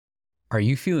Are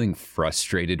you feeling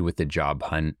frustrated with the job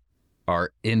hunt?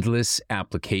 Are endless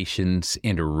applications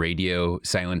and radio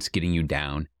silence getting you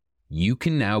down? You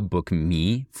can now book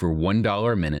me for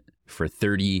 $1 a minute for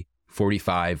 30,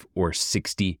 45, or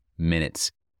 60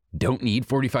 minutes. Don't need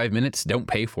 45 minutes? Don't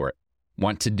pay for it.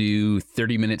 Want to do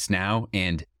 30 minutes now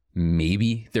and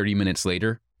maybe 30 minutes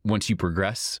later? Once you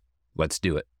progress, let's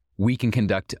do it. We can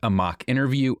conduct a mock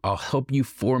interview. I'll help you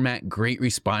format great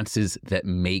responses that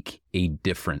make a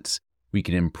difference. We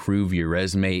can improve your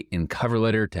resume and cover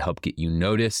letter to help get you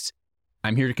noticed.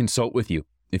 I'm here to consult with you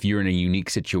if you're in a unique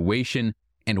situation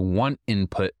and want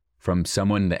input from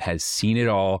someone that has seen it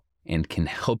all and can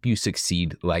help you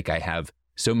succeed like I have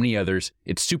so many others.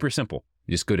 It's super simple.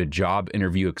 Just go to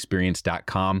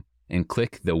jobinterviewexperience.com and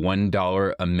click the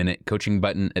 $1 a minute coaching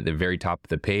button at the very top of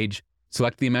the page.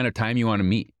 Select the amount of time you want to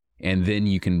meet, and then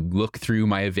you can look through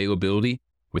my availability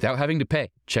without having to pay.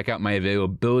 Check out my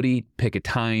availability, pick a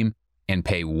time, and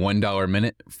pay $1 a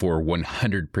minute for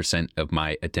 100% of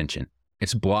my attention.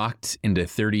 It's blocked into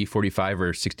 30, 45,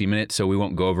 or 60 minutes, so we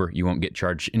won't go over. You won't get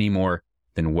charged any more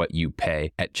than what you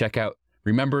pay at checkout.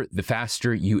 Remember, the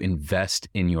faster you invest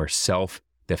in yourself,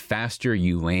 the faster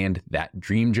you land that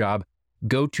dream job.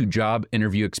 Go to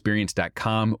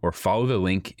jobinterviewexperience.com or follow the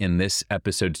link in this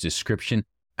episode's description.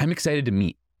 I'm excited to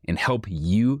meet and help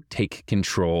you take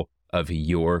control of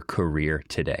your career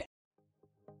today.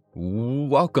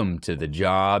 Welcome to the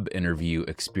Job Interview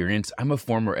Experience. I'm a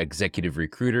former executive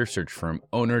recruiter, search firm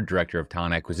owner, director of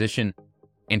talent acquisition,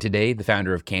 and today the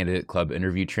founder of Candidate Club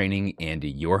Interview Training and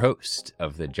your host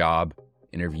of the Job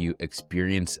Interview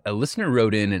Experience. A listener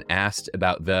wrote in and asked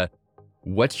about the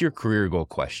 "What's your career goal?"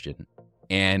 question.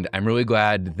 And I'm really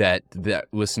glad that that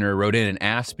listener wrote in and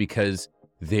asked, because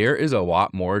there is a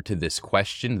lot more to this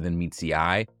question than meets the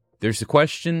eye. There's a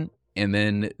question, and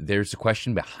then there's a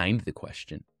question behind the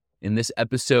question. In this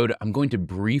episode, I'm going to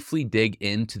briefly dig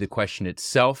into the question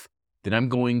itself. Then I'm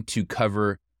going to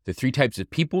cover the 3 types of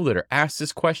people that are asked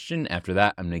this question. After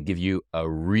that, I'm going to give you a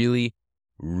really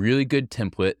good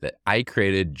template that I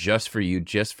created just for you,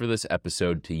 just for this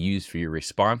episode to use for your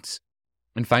response.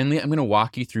 And finally, I'm going to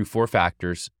walk you through 4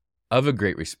 factors of a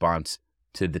great response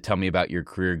to the "Tell me about your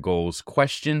career goals"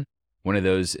 question. One of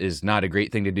those is not a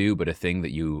great thing to do, but a thing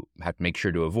that you have to make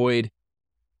sure to avoid.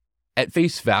 At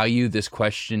face value, this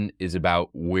question is about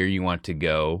where you want to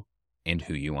go and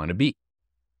who you want to be.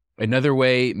 Another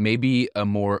way, maybe a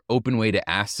more open way to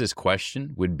ask this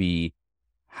question would be,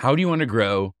 how do you want to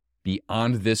grow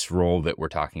beyond this role that we're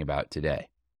talking about today?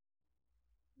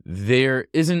 There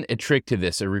isn't a trick to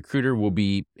this. A recruiter will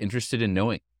be interested in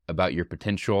knowing about your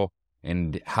potential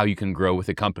and how you can grow with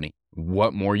a company,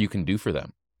 what more you can do for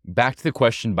them. Back to the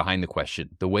question behind the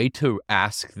question. The way to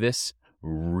ask this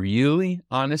really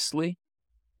honestly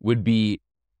would be,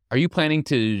 are you planning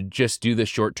to just do this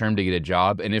short term to get a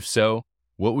job? And if so,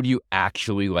 what would you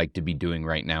actually like to be doing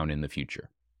right now and in the future?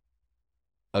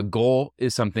 A goal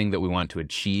is something that we want to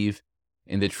achieve.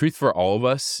 And the truth for all of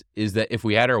us is that if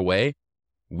we had our way,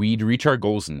 we'd reach our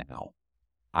goals now.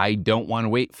 I don't want to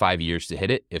wait 5 years to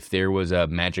hit it. If there was a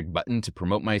magic button to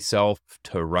promote myself,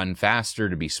 to run faster,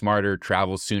 to be smarter,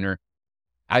 travel sooner,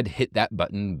 I'd hit that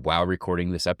button while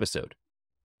recording this episode.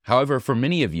 However, for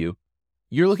many of you,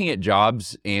 you're looking at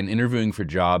jobs and interviewing for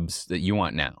jobs that you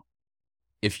want now.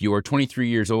 If you're 23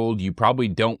 years old, you probably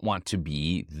don't want to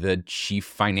be the chief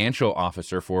financial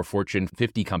officer for a Fortune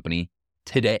 50 company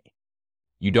today.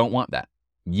 You don't want that.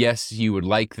 Yes, you would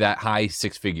like that high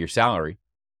 6-figure salary,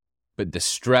 but the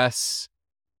stress,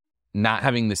 not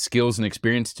having the skills and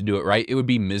experience to do it right, it would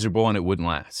be miserable and it wouldn't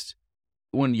last.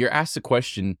 When you're asked the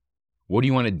question, what do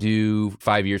you want to do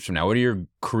 5 years from now? What are your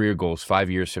career goals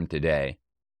 5 years from today?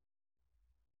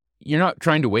 You're not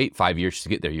trying to wait 5 years to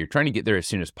get there. You're trying to get there as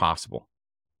soon as possible.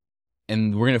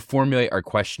 And we're going to formulate our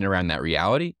question around that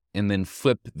reality and then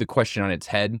flip the question on its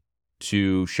head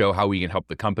to show how we can help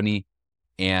the company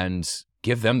and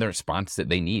give them the response that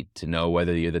they need to know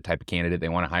whether you're the type of candidate they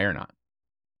want to hire or not.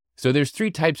 So there's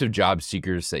 3 types of job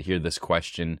seekers that hear this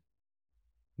question.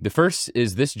 The first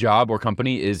is this job or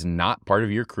company is not part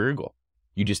of your career goal.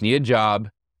 You just need a job.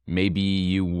 Maybe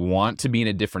you want to be in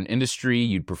a different industry.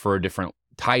 You'd prefer a different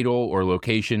title or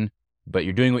location, but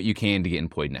you're doing what you can to get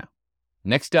employed now.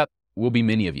 Next up will be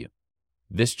many of you.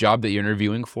 This job that you're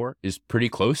interviewing for is pretty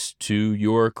close to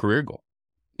your career goal.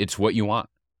 It's what you want,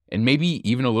 and maybe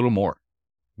even a little more.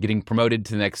 Getting promoted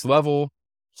to the next level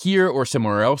here or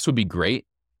somewhere else would be great,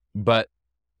 but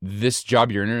this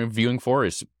job you're interviewing for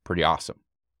is pretty awesome.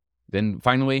 Then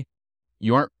finally,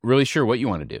 you aren't really sure what you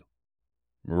want to do.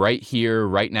 Right here,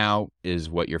 right now is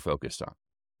what you're focused on.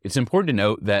 It's important to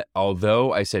note that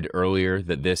although I said earlier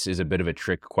that this is a bit of a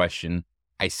trick question,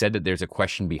 I said that there's a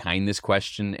question behind this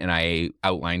question, and I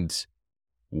outlined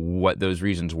what those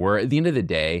reasons were. At the end of the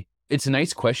day, it's a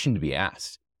nice question to be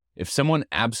asked. If someone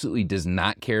absolutely does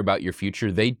not care about your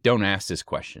future, they don't ask this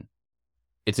question.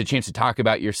 It's a chance to talk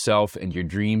about yourself and your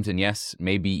dreams, and yes,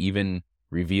 maybe even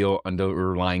reveal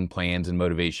underlying plans and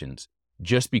motivations.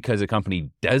 Just because a company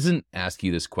doesn't ask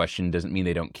you this question doesn't mean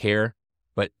they don't care.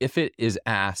 But if it is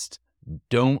asked,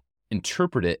 don't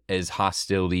interpret it as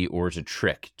hostility or as a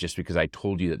trick, just because I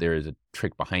told you that there is a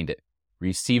trick behind it.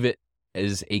 Receive it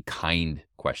as a kind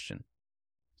question.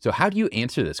 So how do you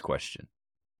answer this question?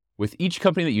 With each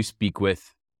company that you speak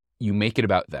with, you make it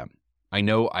about them. I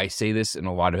know I say this in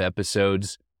a lot of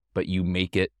episodes, but you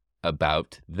make it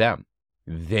about them.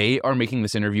 They are making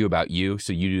this interview about you,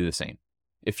 so you do the same.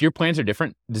 If your plans are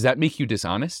different, does that make you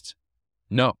dishonest?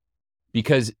 No,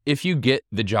 because if you get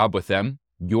the job with them,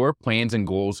 your plans and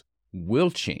goals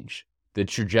will change. The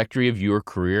trajectory of your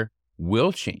career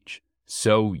will change,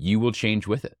 so you will change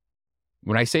with it.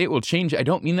 When I say it will change, I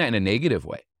don't mean that in a negative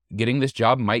way. Getting this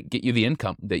job might get you the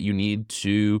income that you need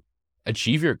to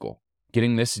achieve your goal.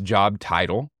 Getting this job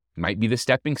title might be the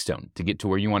stepping stone to get to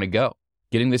where you want to go.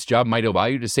 Getting this job might allow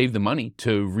you to save the money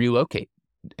to relocate,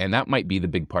 and that might be the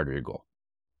big part of your goal.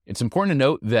 It's important to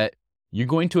note that you're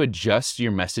going to adjust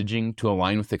your messaging to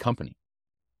align with the company.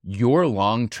 Your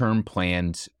long-term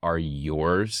plans are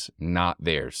yours, not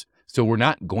theirs. So we're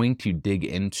not going to dig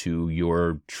into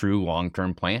your true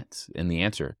long-term plans in the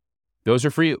answer. Those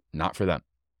are for you, not for them.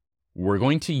 We're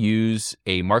going to use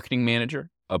a marketing manager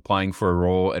applying for a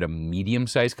role at a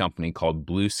medium-sized company called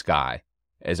Blue Sky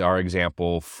as our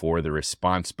example for the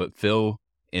response, but fill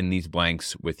in these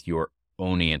blanks with your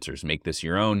own answers. Make this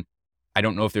your own. I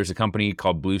don't know if there's a company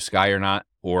called Blue Sky or not,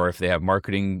 or if they have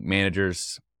marketing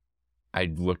managers.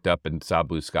 I looked up and saw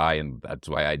Blue Sky, and that's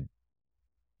why I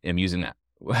am using that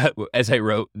as I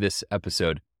wrote this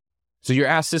episode. So you're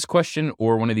asked this question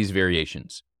or one of these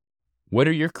variations. What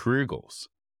are your career goals?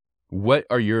 What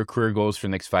are your career goals for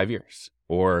the next 5 years?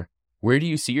 Or where do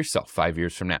you see yourself 5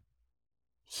 years from now?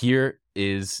 Here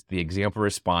is the example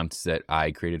response that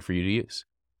I created for you to use.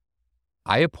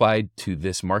 I applied to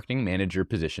this marketing manager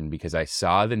position because I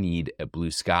saw the need at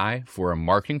Blue Sky for a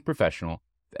marketing professional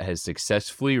that has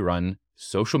successfully run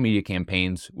social media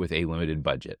campaigns with a limited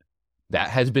budget.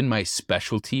 That has been my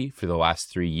specialty for the last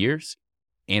 3 years,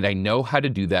 and I know how to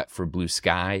do that for Blue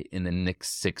Sky in the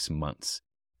next 6 months.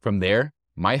 From there,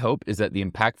 my hope is that the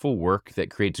impactful work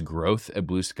that creates growth at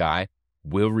Blue Sky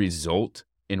will result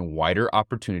in wider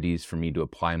opportunities for me to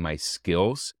apply my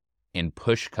skills and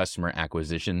push customer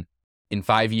acquisition. In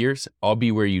 5 years, I'll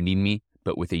be where you need me,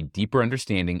 but with a deeper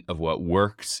understanding of what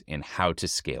works and how to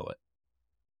scale it.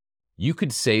 You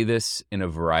could say this in a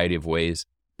variety of ways,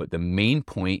 but the main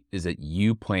point is that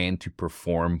you plan to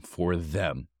perform for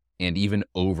them and even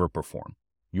overperform.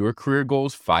 Your career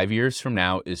goals 5 years from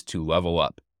now is to level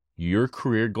up. Your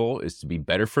career goal is to be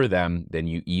better for them than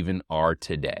you even are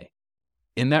today.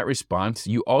 In that response,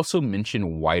 you also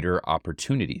mention wider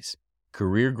opportunities.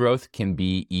 Career growth can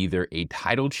be either a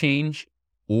title change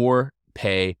or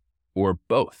pay or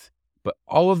both, but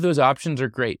all of those options are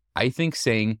great. I think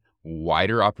saying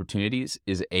wider opportunities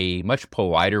is a much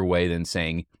politer way than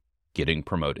saying getting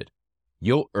promoted.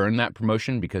 You'll earn that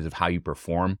promotion because of how you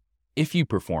perform. If you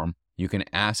perform, you can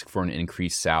ask for an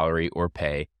increased salary or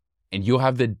pay, and you'll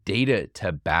have the data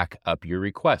to back up your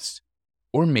request.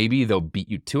 Or maybe they'll beat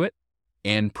you to it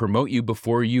and promote you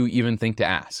before you even think to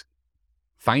ask.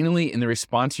 Finally, in the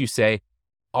response, you say,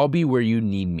 I'll be where you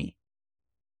need me.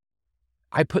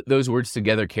 I put those words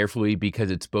together carefully because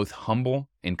it's both humble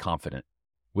and confident,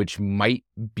 which might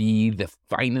be the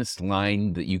finest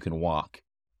line that you can walk.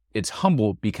 It's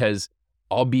humble because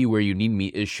I'll be where you need me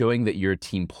is showing that you're a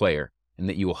team player and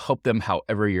that you will help them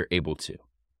however you're able to.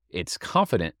 It's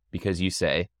confident because you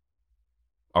say,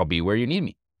 I'll be where you need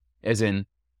me, as in,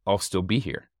 I'll still be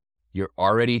here. You're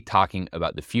already talking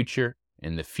about the future,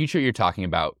 and the future you're talking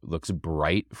about looks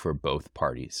bright for both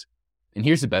parties. And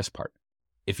here's the best part.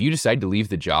 If you decide to leave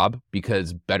the job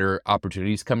because better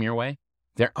opportunities come your way,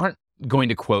 they aren't going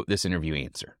to quote this interview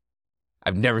answer.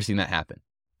 I've never seen that happen.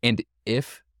 And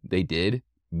if they did,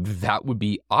 that would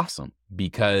be awesome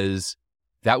because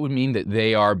that would mean that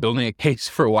they are building a case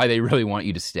for why they really want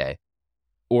you to stay.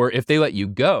 Or if they let you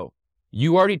go,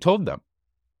 you already told them,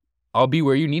 I'll be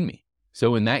where you need me.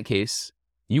 So in that case,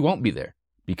 you won't be there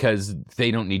because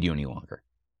they don't need you any longer.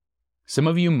 Some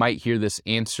of you might hear this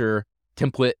answer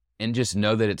template and just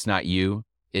know that it's not you.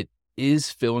 It is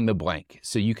fill in the blank,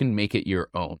 so you can make it your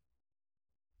own.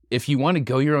 If you want to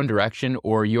go your own direction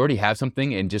or you already have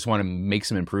something and just want to make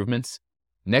some improvements,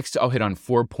 next I'll hit on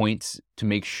 4 points to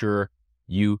make sure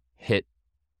you hit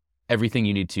everything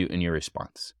you need to in your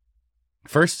response.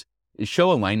 First is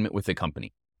show alignment with the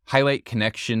company. Highlight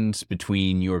connections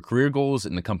between your career goals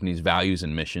and the company's values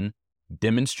and mission.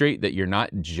 Demonstrate that you're not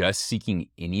just seeking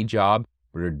any job,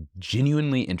 but are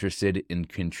genuinely interested in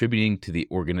contributing to the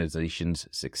organization's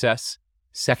success.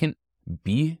 Second,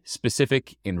 be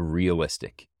specific and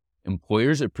realistic.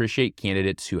 Employers appreciate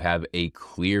candidates who have a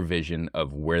clear vision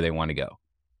of where they want to go.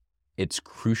 It's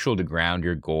crucial to ground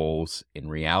your goals in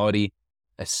reality,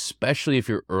 especially if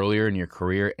you're earlier in your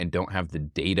career and don't have the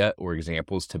data or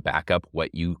examples to back up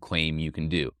what you claim you can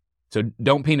do. So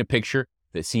don't paint a picture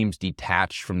that seems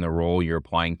detached from the role you're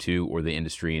applying to or the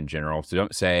industry in general. So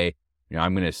don't say,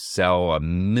 I'm going to sell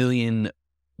 1 million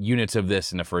units of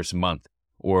this in the first month,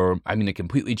 or I'm going to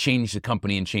completely change the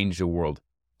company and change the world.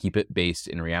 Keep it based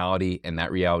in reality, and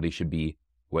that reality should be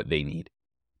what they need.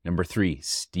 Number 3,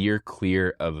 steer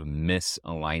clear of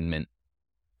misalignment.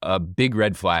 A big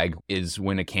red flag is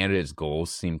when a candidate's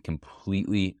goals seem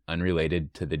completely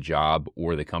unrelated to the job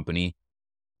or the company.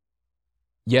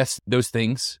 Yes, those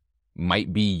things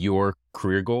might be your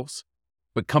career goals,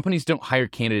 but companies don't hire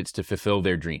candidates to fulfill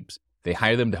their dreams. They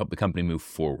hire them to help the company move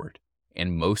forward.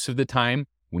 And most of the time,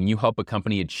 when you help a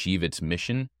company achieve its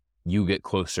mission, you get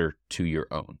closer to your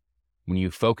own. When you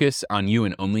focus on you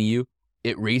and only you,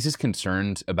 it raises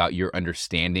concerns about your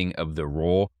understanding of the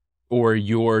role or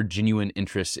your genuine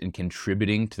interest in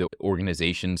contributing to the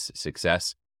organization's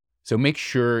success. So make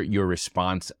sure your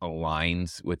response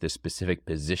aligns with the specific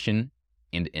position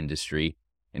and industry.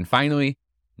 And finally,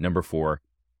 number 4,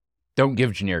 don't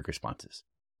give generic responses.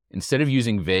 Instead of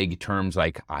using vague terms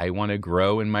like, I want to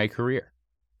grow in my career,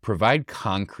 provide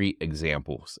concrete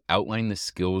examples. Outline the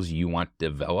skills you want to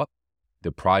develop,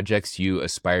 the projects you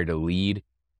aspire to lead,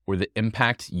 or the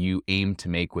impact you aim to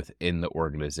make within the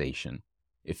organization.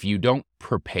 If you don't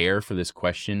prepare for this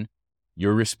question,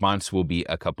 your response will be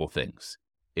a couple things.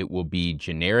 It will be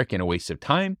generic and a waste of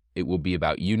time. It will be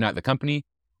about you, not the company,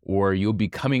 or you'll be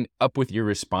coming up with your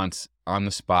response on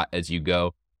the spot as you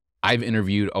go. I've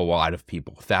interviewed a lot of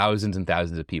people, thousands and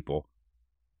thousands of people,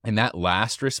 and that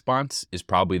last response is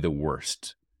probably the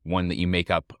worst one that you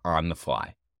make up on the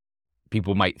fly.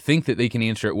 People might think that they can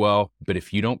answer it well, but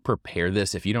if you don't prepare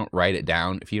this, if you don't write it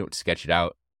down, if you don't sketch it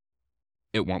out,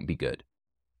 it won't be good.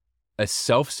 A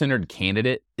self-centered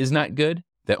candidate is not good,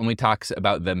 that only talks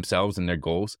about themselves and their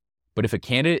goals. But if a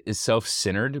candidate is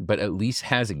self-centered, but at least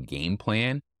has a game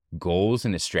plan, goals,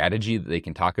 and a strategy that they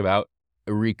can talk about,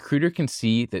 a recruiter can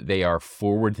see that they are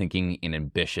forward-thinking and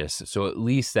ambitious. So at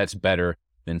least that's better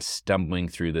than stumbling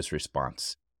through this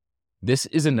response. This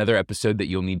is another episode that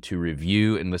you'll need to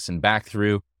review and listen back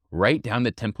through. Write down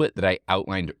the template that I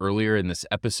outlined earlier in this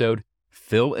episode.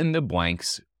 Fill in the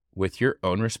blanks with your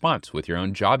own response, with your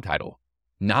own job title.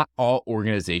 Not all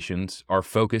organizations are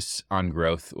focused on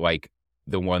growth like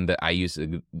the one that I use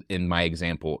in my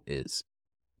example is.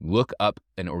 Look up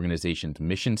an organization's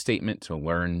mission statement to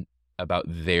learn about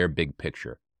their big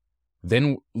picture.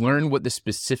 Then learn what the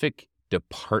specific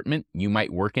department you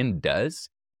might work in does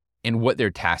and what they're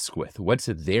tasked with. What's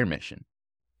their mission?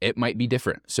 It might be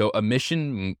different. So a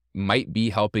mission might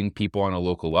be helping people on a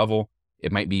local level.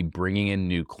 It might be bringing in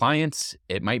new clients.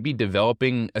 It might be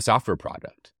developing a software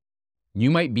product. You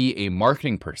might be a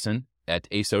marketing person at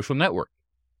a social network.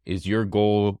 Is your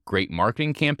goal great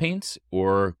marketing campaigns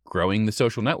or growing the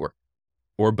social network,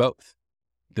 or both?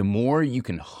 The more you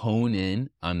can hone in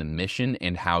on the mission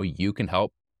and how you can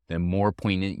help, the more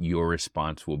poignant your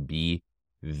response will be.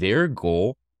 Their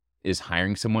goal is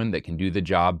hiring someone that can do the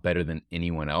job better than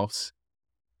anyone else.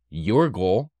 Your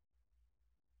goal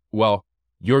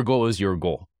is your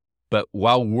goal. But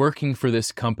while working for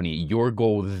this company, your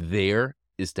goal there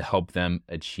is to help them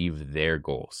achieve their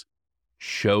goals.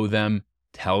 Show them,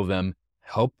 tell them,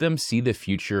 help them see the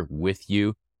future with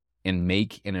you and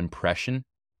make an impression.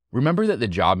 Remember that the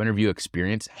job interview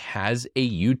experience has a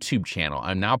YouTube channel.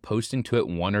 I'm now posting to it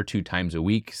 1 or 2 times a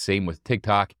week. Same with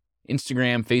TikTok,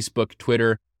 Instagram, Facebook,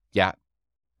 Twitter. Yeah,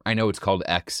 I know it's called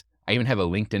X. I even have a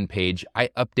LinkedIn page. I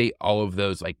update all of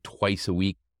those like twice a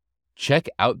week. Check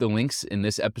out the links in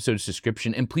this episode's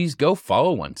description and please go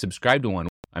follow one, subscribe to one.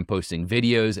 I'm posting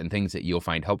videos and things that you'll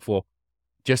find helpful.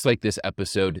 Just like this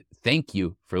episode, thank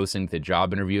you for listening to the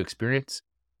job interview experience.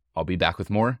 I'll be back with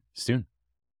more soon.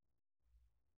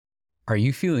 Are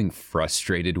you feeling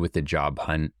frustrated with the job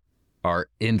hunt? Are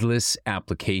endless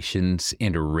applications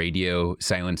and radio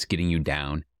silence getting you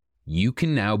down? You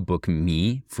can now book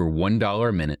me for $1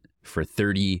 a minute for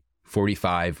 30,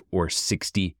 45, or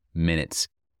 60 minutes.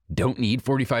 Don't need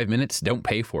 45 minutes? Don't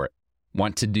pay for it.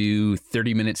 Want to do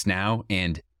 30 minutes now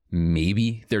and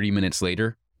maybe 30 minutes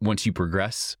later? Once you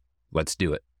progress, let's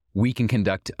do it. We can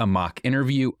conduct a mock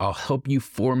interview. I'll help you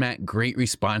format great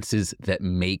responses that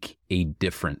make a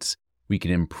difference. We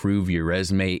can improve your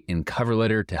resume and cover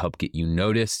letter to help get you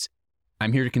noticed.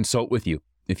 I'm here to consult with you.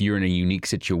 If you're in a unique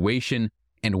situation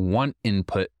and want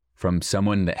input from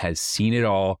someone that has seen it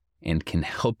all and can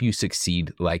help you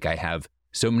succeed like I have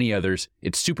so many others,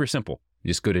 it's super simple.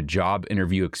 Just go to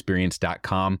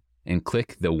jobinterviewexperience.com and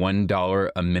click the $1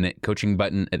 a minute coaching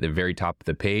button at the very top of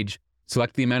the page.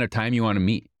 Select the amount of time you want to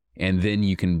meet, and then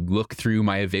you can look through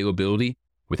my availability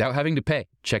without having to pay.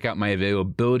 Check out my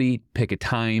availability, pick a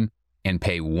time, and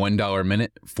pay $1 a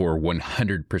minute for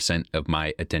 100% of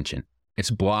my attention. It's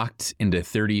blocked into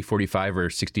 30, 45, or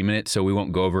 60 minutes, so we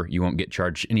won't go over. You won't get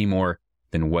charged any more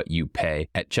than what you pay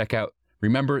at checkout.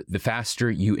 Remember, the faster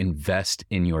you invest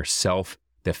in yourself,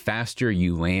 the faster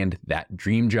you land that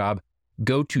dream job.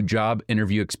 Go to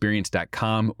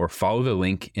jobinterviewexperience.com or follow the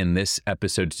link in this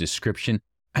episode's description.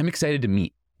 I'm excited to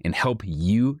meet and help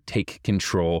you take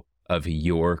control of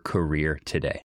your career today.